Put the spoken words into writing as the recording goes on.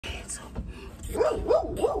So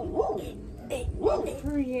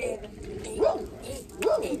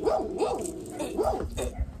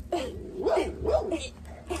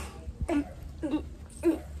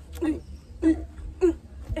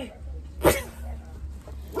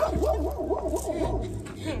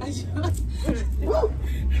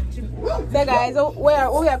guys,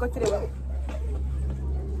 where we are going today?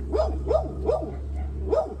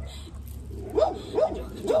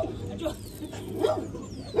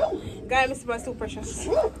 Guys, Mr. So precious.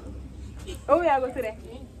 Oh, we are going today?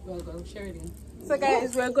 We're going to Sheridan. So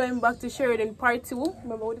guys, we're going back to Sheridan part 2.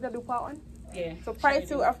 Remember, we did I do part 1? Yeah. So part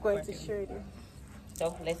 2 of going to Sheridan.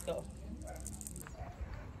 So let's go.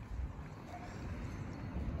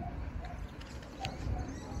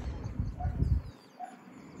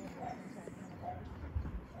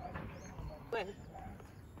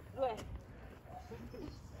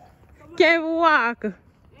 Can't even walk.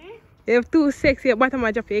 You're too sexy, your bottom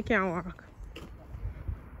of your face, you can't walk.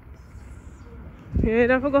 Yeah,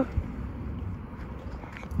 don't go.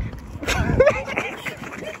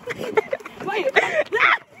 Wait, it's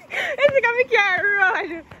like we can't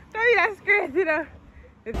run. Tell me that's crazy, you know.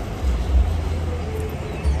 You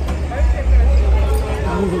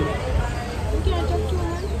can't jump too,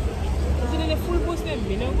 man. Is it in a full bus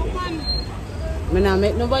then? You know, go on. I not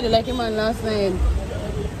make nobody like him on last night.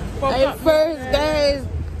 I first, guys,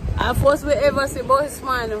 I first we ever see bus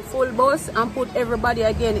man full bus and put everybody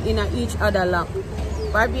again in each other lap.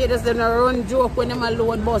 Barbados they run joke when them a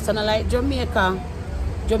load bus and I like Jamaica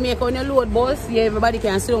when you load bus, yeah, everybody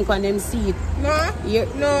can sit down on them seat. No, yeah.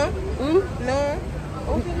 No.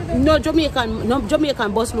 No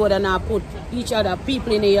Jamaican bus load and I put each other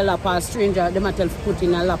people in a lap or stranger them a tell put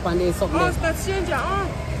in a lap and they something. Oh, it's not stranger,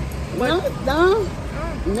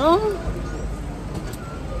 No.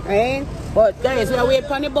 Right? But guys, we are waiting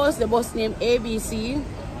for the bus named ABC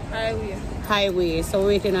Highway. So we're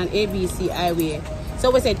waiting on ABC Highway. So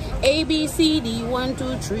we said ABCD 1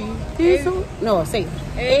 2 3. No, say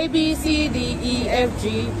ABCDEFG.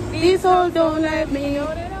 These all don't like me.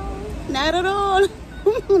 Not at all. I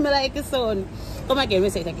like the song. Come again, we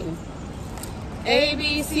say it again.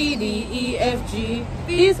 ABCDEFG.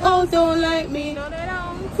 These all don't like me. No, they don't.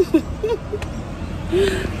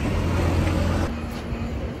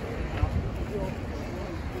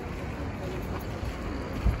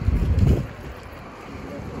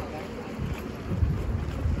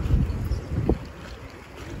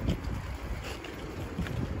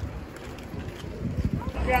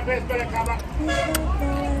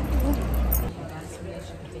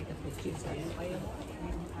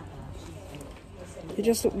 You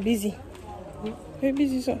just look busy. Very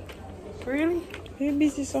busy, sir. Really? Very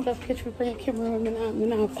busy, sir. Let's catch me for your camera.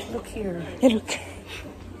 Look here. Hey, look.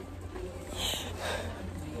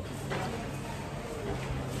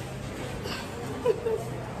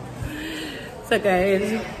 So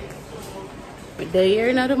guys, we're here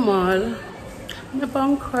in the mall. The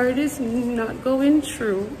bank card is not going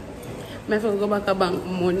through. I have to go back to bank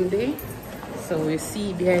Monday. So we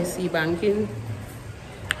see BIC banking.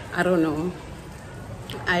 I don't know,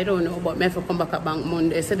 but I have to come back at bank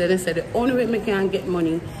Monday. So then they said the only way I can get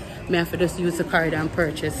money, I have to just use the card and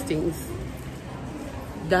purchase things.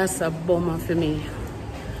 That's a bummer for me.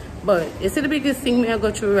 But you see the biggest thing I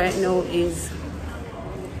go through right now is,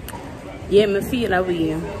 yeah, I feel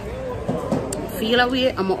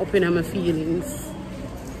away. I'm up in my feelings.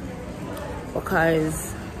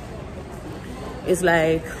 Because it's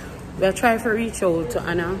like, we're trying to reach out to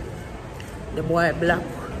Anna, the boy Black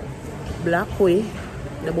Way,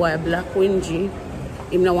 the boy Black Wingy.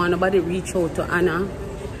 Him no want nobody reach out to Anna.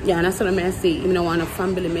 Yeah, that's what I say. Him no want a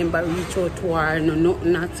family member reach out to her, no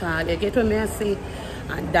nothing at all. You get what I say?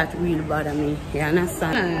 And that really bother me. You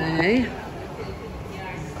understand?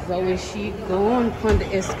 So when she going on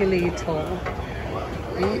the escalator.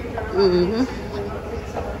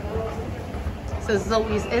 So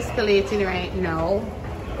Zoe's escalating right now.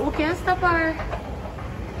 Who can stop her?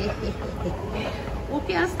 Who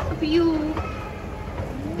can stop you?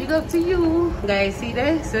 Big up to you. Guys, see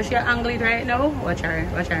there? So she's angling right now. Watch her.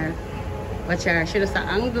 She does an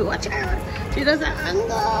angle. Watch her. She does an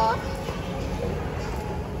angle.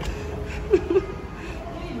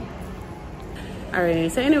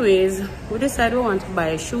 Alright, so anyways, we decided we want to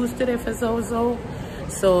buy shoes today for Zozo.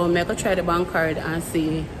 So I'm gonna try the bank card and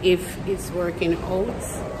see if it's working out.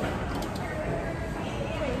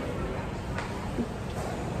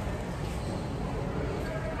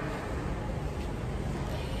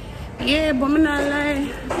 Yeah, but I'm not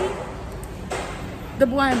lie. The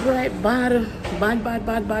boy bright bad.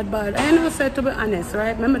 I know, so to be honest,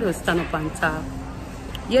 right? Remember to stand up on top.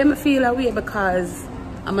 Yeah, I feel away because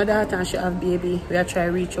And my daughter, she have baby. We are trying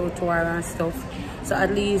to reach out to her and stuff. So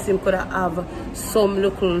at least him could have some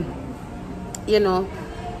local, you know,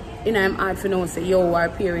 in I'm hard for now say, yo, our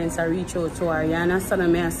parents are reach out to her. You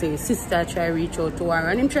understand me? I say, sister try reach out to her.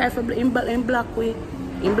 And him try for in black way.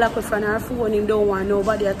 In black way from her phone, him don't want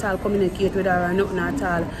nobody at all communicate with her or nothing at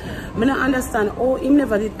all. I don't understand how him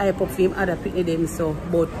never did hype up for him other people them so,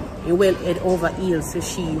 but he well head over heels to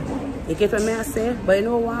she. You get what I say? But you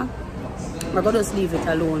know what? We're gonna just leave it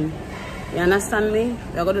alone. You understand me?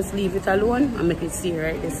 We're gonna just leave it alone and make it see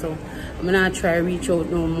right there. So I'm gonna try to reach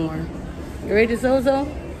out no more. You ready, Zozo?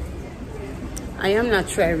 I am not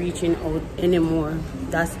trying reaching out anymore.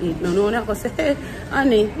 That's it. No, I'm not gonna say, hey,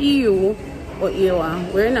 honey, you or you are.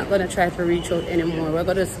 We're not gonna try to reach out anymore. We're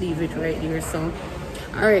gonna just leave it right here. So,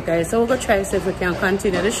 alright, guys. So we're gonna try to see if we can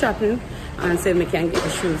continue the shopping and see if we can get the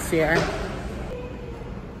shoes here.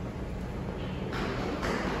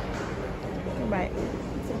 Bye.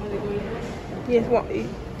 Yes, what?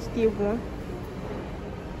 Steve one.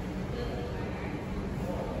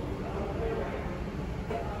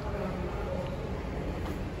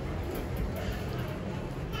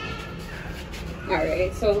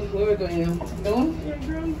 Alright, so where we're going now? Down? Yeah,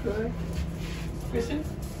 ground floor. Christian?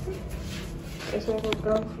 Yes, we'll go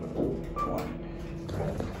ground floor.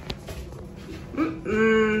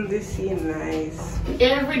 This seems nice.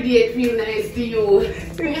 Every day it feels nice to you.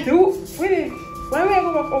 Do wait. Why we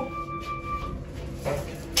go back up?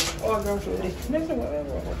 Oh, ground floor. Next time we go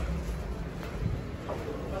up.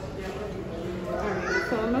 Alright,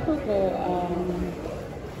 so I'm gonna go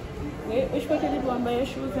wait, which one did you want to buy your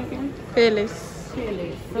shoes again? Payless.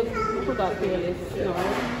 Payless. So we forgot Payless. No.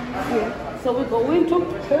 Yeah. So we're going to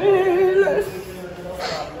Payless.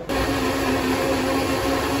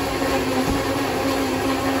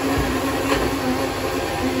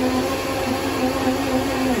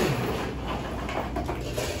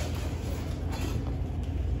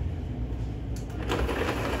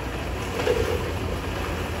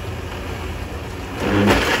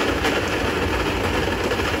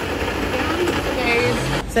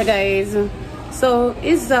 So guys, so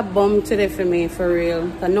it's a bum today for me, for real.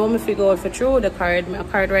 I know me figure out for through the card. My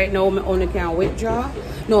card right now, me only can withdraw.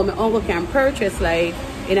 No, me only can purchase like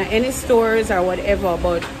in any stores or whatever,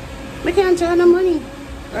 but me can't draw no money,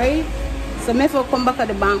 right? So me for come back at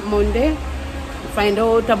the bank Monday, find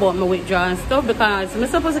out about my withdrawal and stuff, because me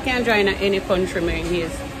supposed to can't draw in any country, man.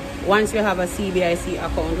 Yes, once you have a CBIC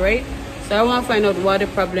account, right? So I want to find out what the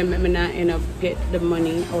problem me not end up get the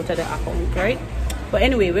money out of the account, right? But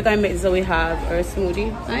anyway, we're gonna make Zoe have her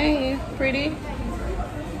smoothie. Hi, pretty.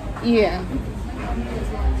 Yeah.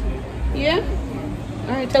 Yeah?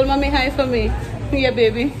 Alright, tell mommy hi for me. Yeah,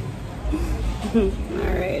 baby.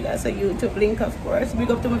 Alright, that's a YouTube link, of course. Big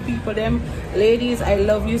up to my people, them. Ladies, I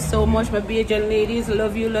love you so much. My Bajan ladies,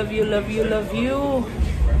 love you, love you, love you, love you.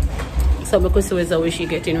 So, because so is Zoe she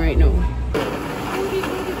getting right now.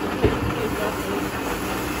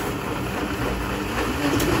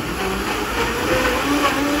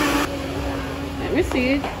 See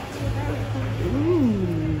it.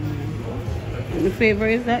 And the flavor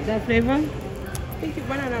is that flavor? I think it's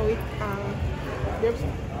banana with grapes.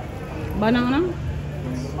 Banana?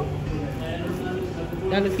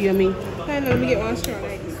 That looks yummy. I know, let me get one straw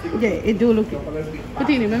like this. Yeah, it do look. Put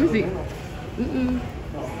it in, let me see.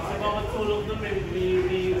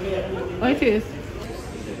 What it is?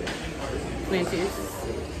 What it is?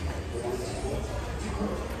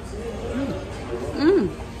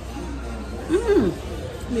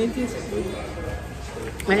 It is good.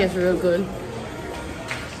 It is real good.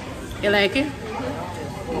 You like it?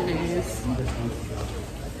 Nice.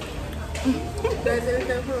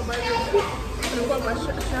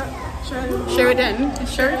 Sheraton.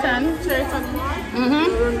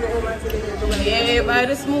 Yeah, buy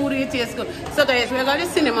the smoothie, it tastes good. So guys, we're going to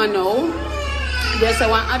the cinema now. There's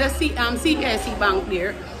one other CBIC bank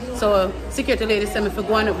there. So security lady said if we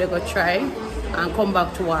go on up, they go try and come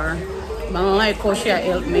back to her. I like how she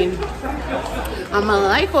helped me. And I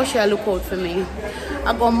like how she look out for me.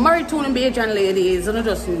 I got married to one Bajan ladies and it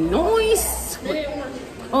just nice.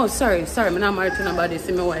 Oh, sorry, I'm not married to nobody.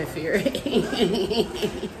 See my wife here.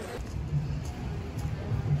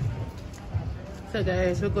 So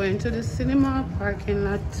guys, we're going to the cinema parking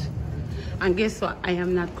lot. And guess what? I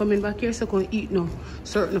am not coming back here so I can eat no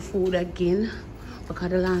certain food again. Because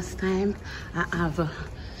the last time I have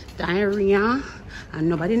diarrhea. And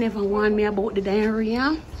nobody never warned me about the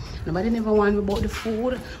diarrhea. Nobody never warned me about the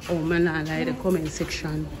food. Oh man, I like the comment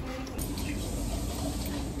section.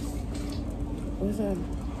 What's that?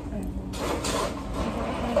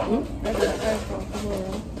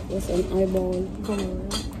 What's an eyeball?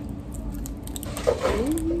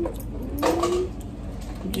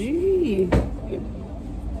 Gee.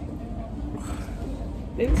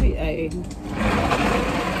 Let's see.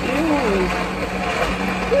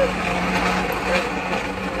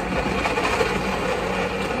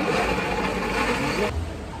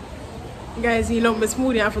 Guys, you love my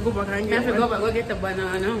smoothie. I have to go back and get it. Go get the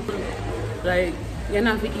banana. Like, you don't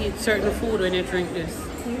have to eat certain food when you drink this.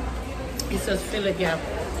 It's just fill a gap.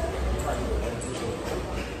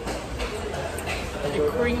 The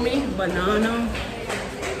creamy banana.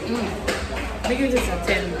 I give this a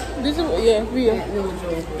 10. This is, yeah, real. No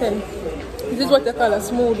joke. 10. This is what they call a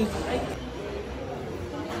smoothie.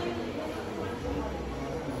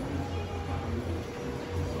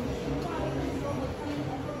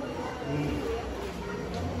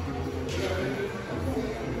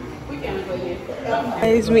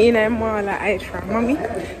 Guys, me in a mall at ice from mommy.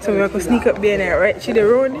 So we're gonna sneak up there now, right? She the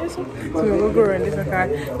road this, so we're gonna go around this one.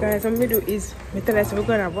 Guys, what I'm gonna do is me tell her we're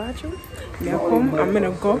gonna watch you. Me come, I'm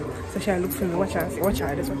gonna go. So she'll look for me, watch her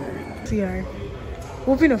this one. See her.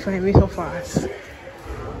 Hope you don't find me so fast.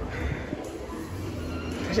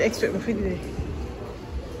 She expect me for today.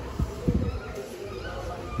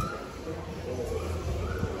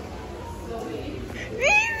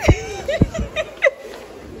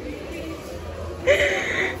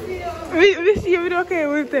 We see you okay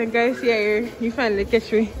with them guys here. You finally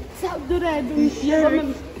catch me. Stop do that.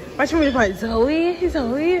 Watch me find Zoe.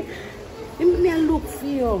 Let me look for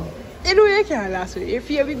you. You know you can't last week. If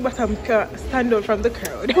you're a big bottom stand out from the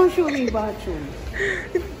crowd. Don't show me bathroom.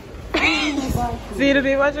 See you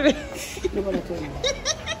today, watch me. Nobody tell me.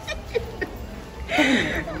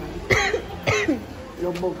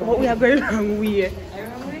 But we are going wrong way.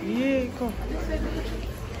 Yeah, come.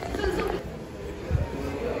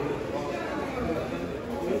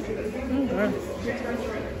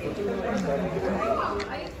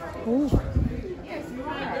 Ooh. Good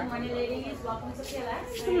morning, ladies. Welcome to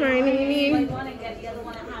PLS. Good morning. I want to get the other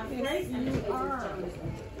one at half price.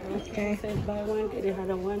 Okay. Said buy one, get the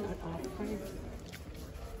other one at half price.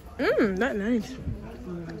 That's nice.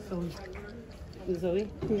 So, Zoe,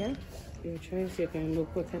 Yeah. your choice. You can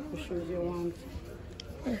look what type of shoes you want.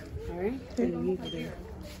 Yeah. Alright? And leave it there.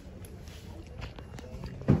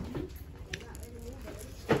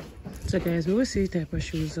 So guys, we will see the type of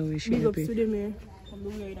shoes Zoe she Big will up to pick. them here. I'm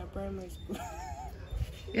doing it at primary school.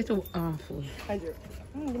 It's awful. I do.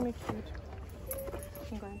 They make cute.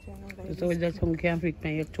 So that's how you can pick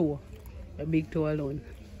your toe. A big toe alone.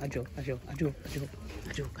 A joke. Oh.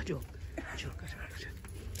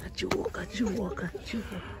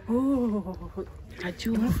 A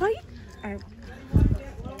joke. Fight?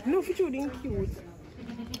 No, for sure, they're cute.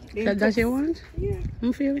 That's your want? Yeah.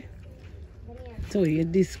 I'm feeling. So you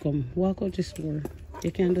this come, walk out the store.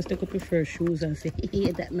 You can just take up your first shoes and say,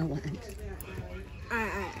 hey, that no want.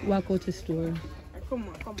 Walk out the store. Come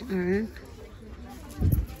on. Alright.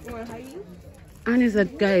 What, how you? And is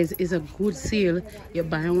that guys, it's a good sale. You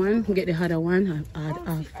buy one, get the other one at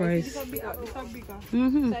half price. This is bigger.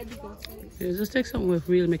 Mm-hmm. Side bigger. You just take something with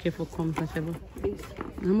real, make it feel comfortable.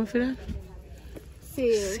 How much for that?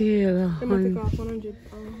 Sale. Sale. I'm going to take off 100.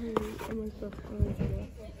 I'm going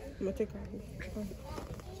to take off.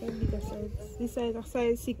 Side bigger size. This size is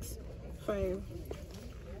size 6, 5.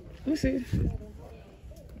 Let me see.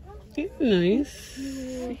 It's nice.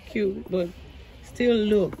 Cute, but still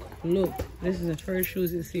look. This is the first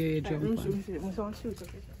shoes you see you jump on. I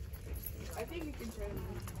think you can try them.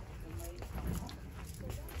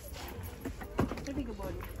 What do you think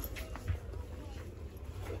about it?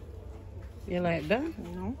 You like that?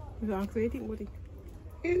 No. You actually think about it?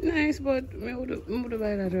 It's nice, but I would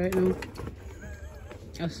buy that right now.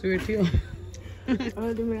 I swear to you.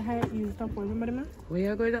 Oh, they will hire you top one. Remember man? Where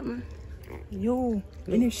you going that man? Yo.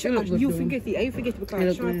 And if look good, you though. forget it. I forget it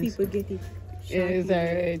because short nice. people get it. Yeah, it's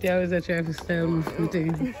alright. I was trying to style my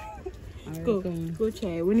thing. Go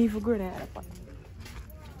try. We need to go there.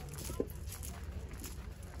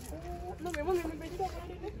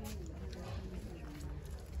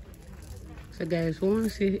 So guys, we want to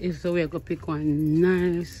see if Zoe go pick one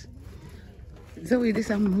nice. Zoe, this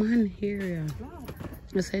a man here.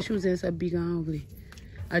 I said she was just a big and ugly.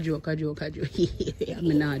 A joke. I'm not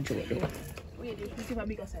a joke though. Wait, you see how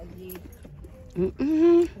big a size?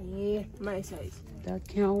 Yeah, my size. that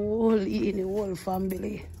can hold in the whole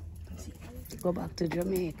family. Go back to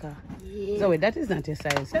Jamaica. Yeah. Zoe, that is not your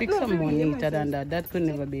size. Pick not someone very neater my than that. That could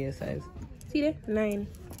never be your size. See there? 9. You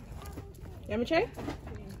want me try?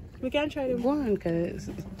 We can try them. Go on, cause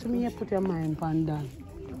to me you put your mind on that.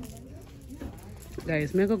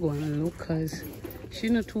 Guys, make her go and look, cause she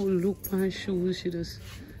not too look on shoes. She just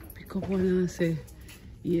pick up one and say,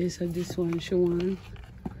 Yes, so this one she want.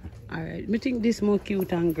 Alright, I think this more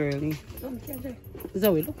cute and girly.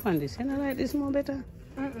 Zoe, look on this. You know like this more better?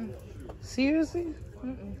 Seriously?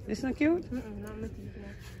 This not cute? Not my teeth.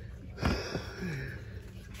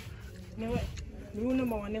 No, rule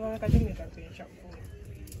number one, never make a Jamaican to your shop.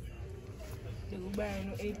 They will buy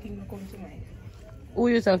anything come to mind. Who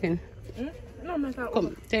you talking? No, I'm not talking.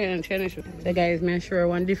 Come, tell you the shoe. The guys may sure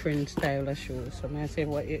one different style of shoes. So I say,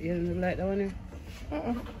 what, you don't like that one here?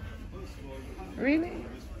 Really?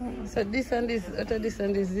 So this and this, after this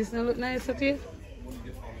and this don't look nice to you?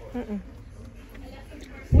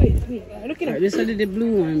 Wait, look at Right, this is the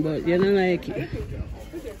blue one, but you don't like it.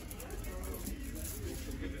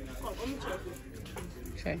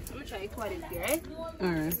 Try. I'm gonna try quality, right?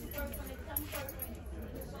 Alright.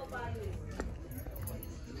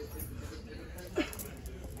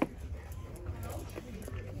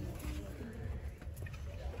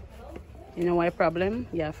 You know why problem?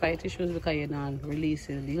 Yeah, fight issues because you're not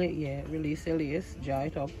releasing the lace. Yeah, release the lace, jaw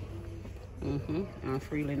it up. And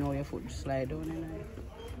freely know your foot slide down in there.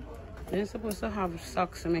 Then you're supposed to have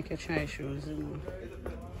socks to make you try shoes, you know.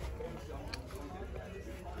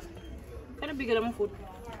 Kind of bigger than my foot.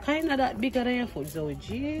 Kind of that bigger than your foot, Zoe.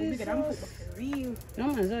 Jesus. Bigger than my foot, but real. No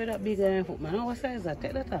man, Zoe, that bigger than your foot, man. What size is that?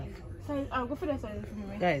 Take that off. Size, I'll go for that size for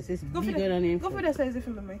me. Guys, it's Go bigger than your Go foot. for that size for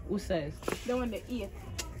me. What size? The one that 8.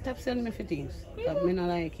 Stop selling me for things. Stop me not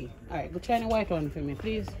like it. Alright, go try the white one for me,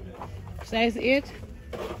 please. Size 8?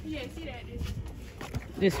 Yeah, see that?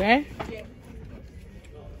 This, right? Yeah.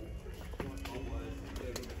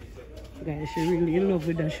 Guys, she really in love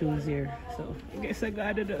with the shoes here. So, I guess I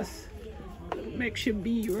got it just make she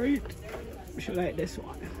be right. She like this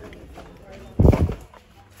one.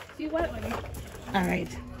 See what one?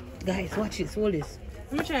 Alright. Guys, watch this. Hold this.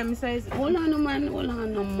 I'm gonna try my size. Hold on, no man. Hold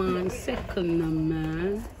on, no man. Second, no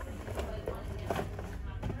man.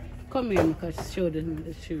 Come here, because show them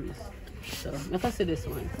the shoes. So, let us see this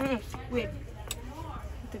one. Wait.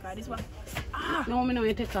 Take out this one. No, I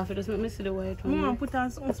don't take off it. Just let me see the white one. Mama put on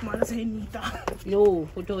something small as I need that. No,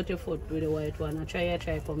 put out your foot with the white one. I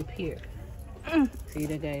try compare. See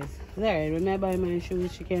the guys. There, when I buy my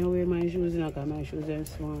shoes, she can't wear my shoes now because my shoes are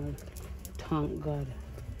small. Thank God.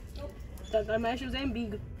 Because my shoes ain't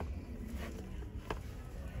big.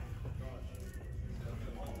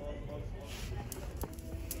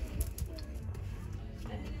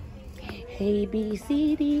 A, B,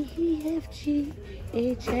 C, D, E, F, G,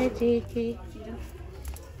 H, I, J, K.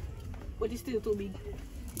 But it's still too big.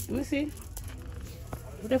 Let me see.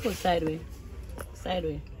 Put the foot sideways.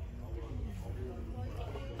 Sideways.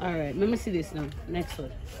 Alright, let me see this now. Next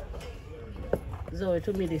one. Zoe,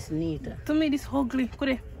 to me this neater. To me, this ugly. Could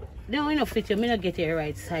it? They don't enough fit you. I don't get your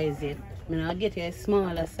right size yet. I don't get your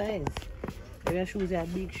smaller size. Your shoes are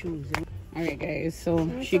big shoes. Alright guys, so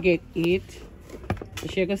she get 8.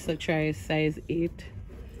 She gets to try size 8.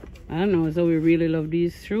 I don't know, so we really love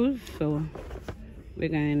these shoes, so we're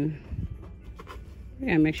gonna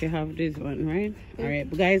make sure have this one, right? Alright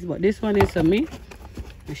guys, but this one is for me.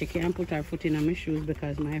 And she can't put her foot in my shoes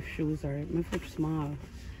because my shoes are my foot small.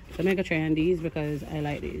 So I'm gonna try on these because I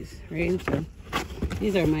like these, right? So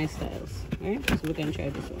these are my styles, right? So we can try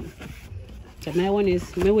this one. So my one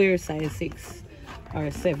is me wear size 6 or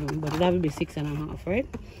 7, but that would be 6.5, right?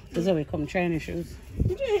 So Zoe, come try on your shoes.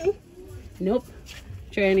 Nope.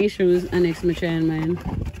 Try any shoes and next me try on mine.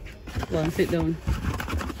 Go on, sit down.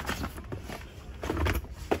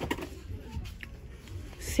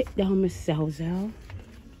 Sit down, Miss Zao.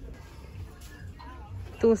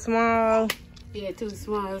 Too small. Yeah, too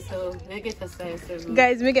small, so I get a size 7.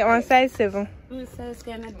 Guys, we get one size 7. Whose size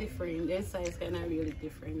kind of different? Their size kind of really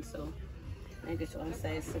different, so I get one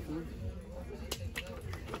size 7.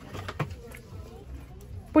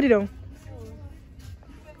 Put it down.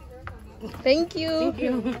 Thank you. Thank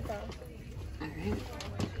you. Alright.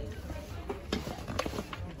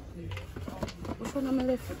 Which one on my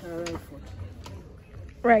left foot or right foot?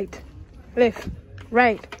 Right, left,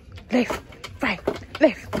 right, left, right,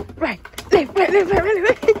 left, right, left, right, left, right,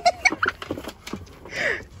 left.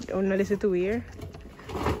 Don't know listen to here.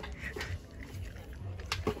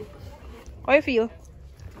 How you feel?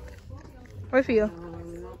 How you feel?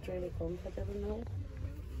 I'm not really comfortable now.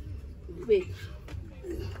 Wait.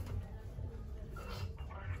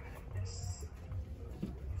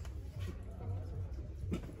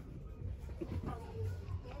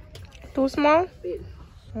 Too small? Wait.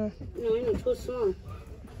 No, you're not too small.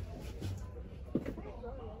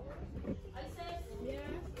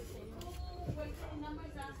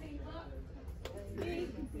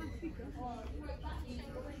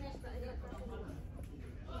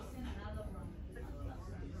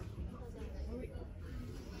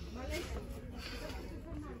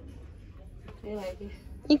 You like it?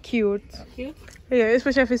 It's cute. Cute? Yeah,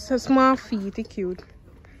 especially if it's a small feet, it's cute.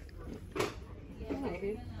 I like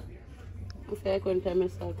it. I feel like one time I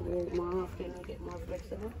start to wear it more often, I get more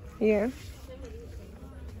flexible. Yeah.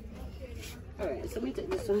 Alright, so let me take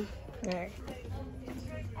this one. Alright.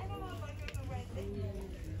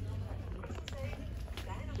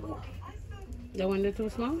 The one that's too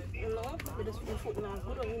small? No, but it's foot now.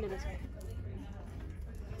 Hold on, you know this one.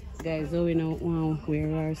 Guys, so we don't want to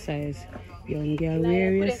wear our size. Young girl,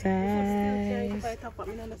 wear your size.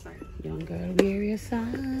 Young girl, wear your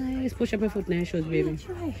size. Push up your foot in your shoes, baby.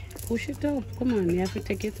 Push it up. Come on, you have to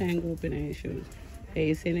take your time, go up in your shoes. Hey,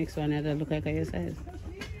 you see next one that look like your size.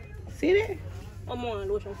 See there? I'm on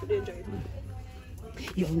lotion for the enjoy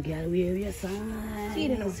it. Young girl, wear your size. See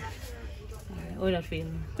it now. Alright, how that feel?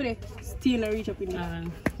 Put it still and reach up in there.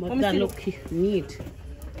 But that look neat.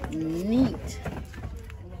 Neat.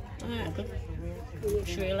 Okay.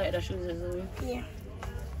 Sure you like the shoes, Zoe? Yeah.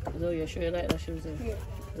 Zoe, you sure you like the shoes? Yeah.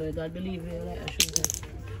 Zoe, God believe you like the shoes.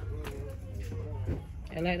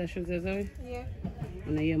 You like the shoes, Zoe? Yeah.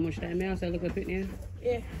 And you much time else I look up at you?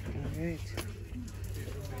 Yeah. Alright.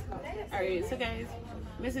 Alright, so guys,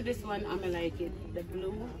 this is this one, I like it. The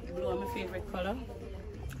blue. Blue is my favorite color.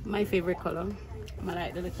 My favorite color. I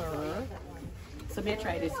like the little roll. So may I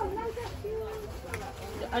try this one.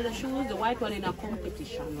 The other shoes, the white one in a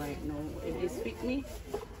competition right now. If this fit me,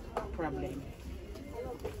 problem.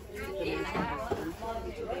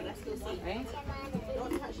 Right?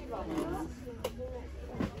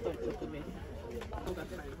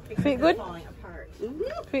 Fit good?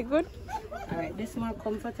 Fit good? Alright, this more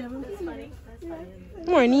comfortable.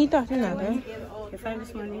 More neater than that, eh? You find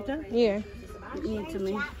this more neater? Yeah. It neat to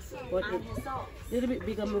me. But it's a little bit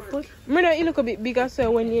big on my foot. I know it look a bit bigger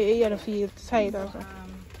so when you have feel tight also.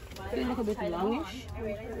 It look a bit longish.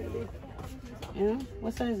 Yeah.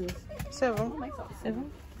 What size is this? 7.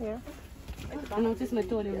 7? Yeah. I noticed my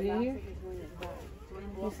toe over here.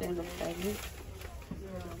 This side looks like this.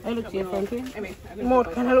 I look to your front way.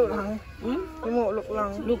 Mouth kind of look long. Hmm? The mouth look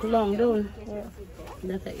long. Look long, don't it? Yeah.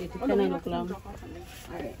 That's it. It kind of look long.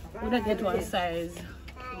 Alright. Would I get one size?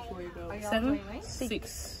 7?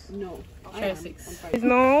 6. No. Try 6.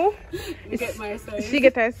 No. Get my size. She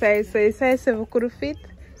get her size, so a size 7 could fit.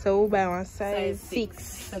 So we'll buy one size 6.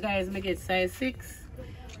 So guys, we get size 6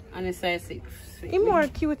 and a size 6. It's more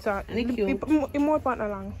cute, sir. And it's cute. It's more partner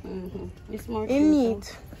long. It's more It's cute.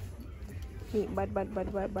 neat. Neat, bad.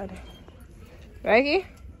 Right?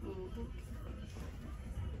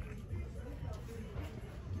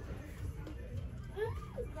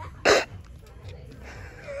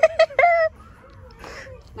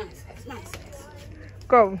 Nice.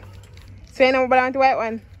 Go. So you know what I want to white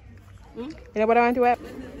one? Hmm? You know what I want to white?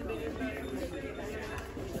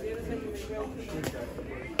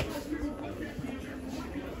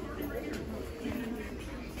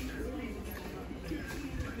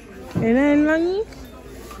 Airline longy?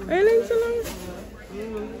 Airline so long?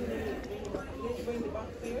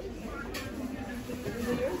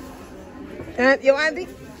 You want it?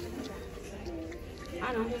 I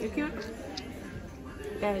know, you're cute.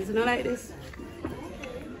 Guys, you know like this?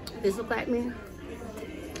 This look like me?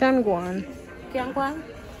 Can go on. Can't go on?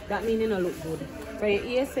 That means it don't look good. For your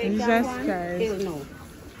ears say Jesus can't go on, Christ. hell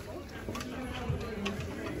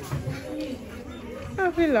no.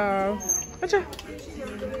 I feel love. Watch out.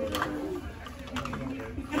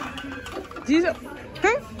 Jesus.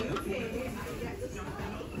 Huh?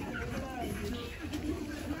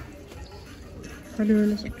 What do you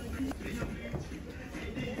want to say?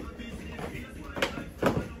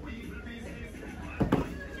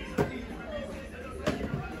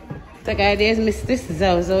 So guys, there's Miss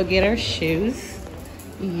Zozo get her shoes.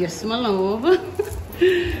 Yes, my love.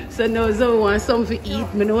 So now Zoe wants something to eat.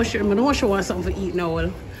 I know she wants something to eat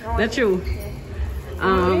now. That's true.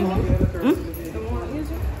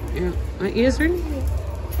 Yeah, an earring?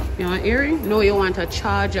 You want an earring? No, you want a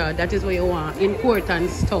charger. That is what you want. Important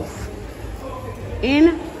stuff.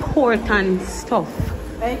 Important stuff.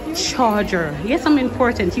 Charger. Yes, I'm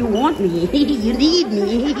important. You want me. You need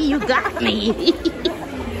me. You got me.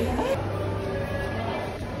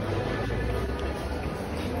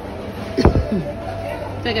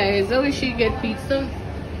 So guys, Zoe she get pizza.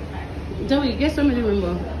 Zoe, guess what I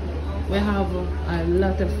remember? We have a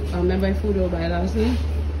lot of remember food over by last night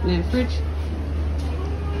in the fridge.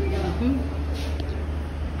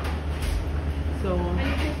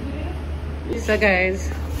 So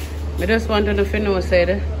guys, I just want to know if you know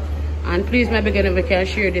said, and please maybe if we can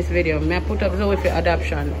share this video. May I put up Zoe for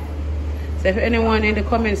adoption. So if anyone in the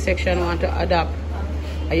comment section want to adopt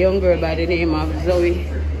a young girl by the name of Zoe,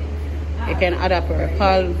 you can adopt her.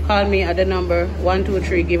 Call me at the number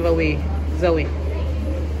 123 giveaway Zoe.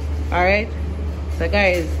 Alright? So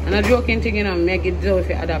guys, I'm not joking thing, you know, make it Zoe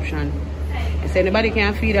for adoption. If anybody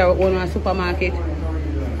can feed her own a supermarket,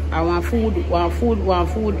 or want food,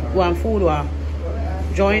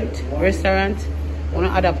 joint, restaurant,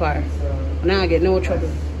 wanna adopt her. Now I get no trouble.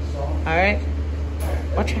 Alright?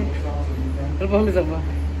 Watch out. Look at me, Zava.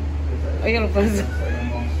 Oh, you look at me.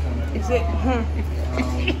 Is it?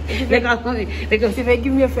 Because if I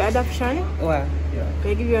give you for adoption, what? if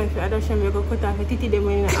I give you for adoption, you're going to cut off a titty them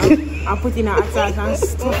and put in a hot sauce and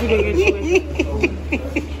stuff it again.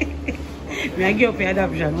 I give you for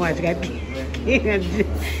adoption. Watch.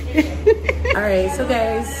 Alright, so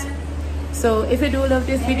guys. So if you do love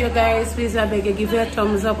this video, guys, please I beg you give it a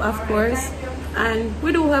thumbs up, of course. And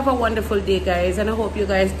we do have a wonderful day, guys, and I hope you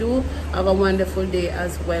guys do have a wonderful day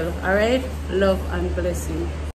as well. All right, love and blessing.